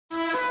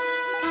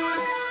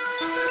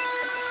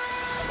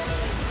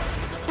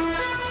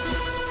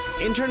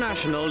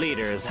International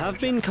leaders have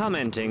been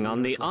commenting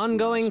on the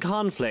ongoing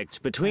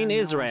conflict between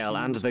Israel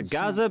and the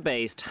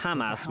Gaza-based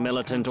Hamas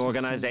militant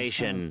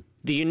organization.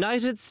 The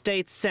United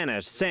States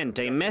Senate sent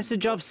a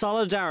message of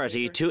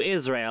solidarity to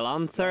Israel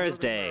on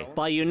Thursday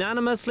by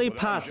unanimously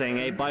passing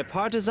a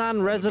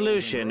bipartisan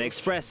resolution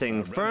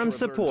expressing firm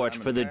support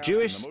for the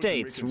Jewish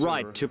state's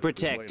right to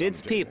protect its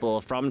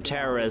people from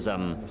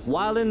terrorism.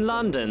 While in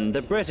London,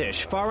 the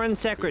British Foreign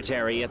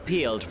Secretary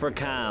appealed for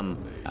calm.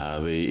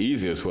 The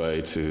easiest way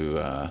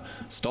to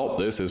stop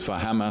this is for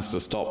Hamas to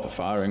stop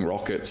firing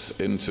rockets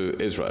into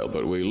Israel,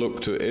 but we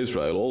look to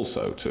Israel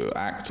also to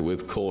act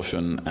with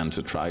caution and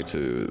to try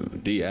to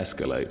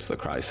de-escalate the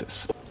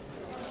crisis.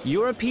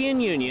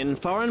 European Union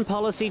Foreign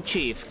Policy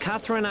Chief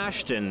Catherine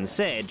Ashton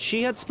said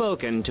she had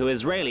spoken to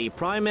Israeli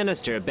Prime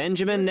Minister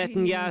Benjamin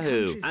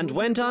Netanyahu and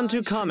went on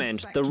to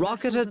comment the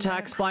rocket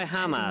attacks by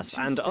Hamas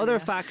and other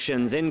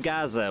factions in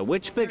Gaza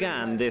which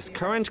began this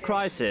current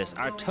crisis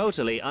are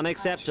totally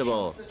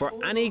unacceptable for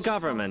any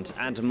government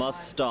and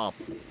must stop.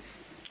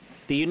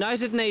 The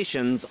United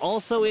Nations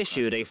also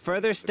issued a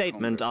further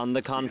statement on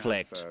the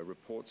conflict.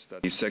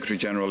 The Secretary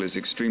General is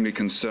extremely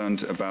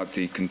concerned about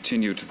the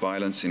continued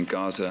violence in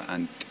Gaza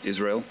and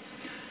Israel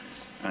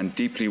and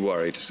deeply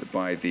worried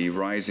by the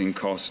rising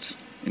costs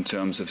in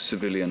terms of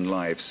civilian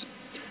lives.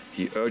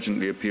 He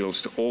urgently appeals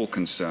to all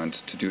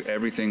concerned to do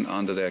everything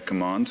under their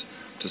command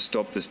to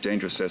stop this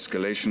dangerous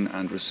escalation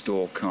and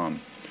restore calm.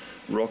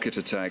 Rocket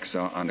attacks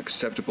are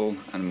unacceptable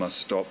and must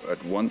stop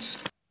at once.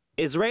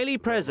 Israeli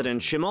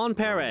President Shimon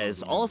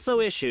Peres also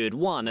issued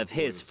one of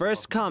his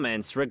first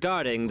comments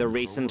regarding the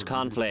recent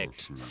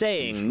conflict,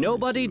 saying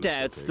nobody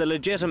doubts the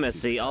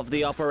legitimacy of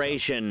the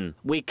operation.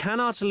 We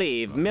cannot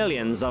leave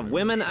millions of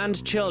women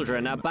and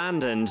children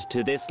abandoned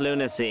to this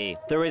lunacy.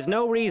 There is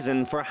no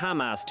reason for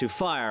Hamas to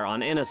fire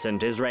on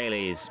innocent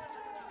Israelis.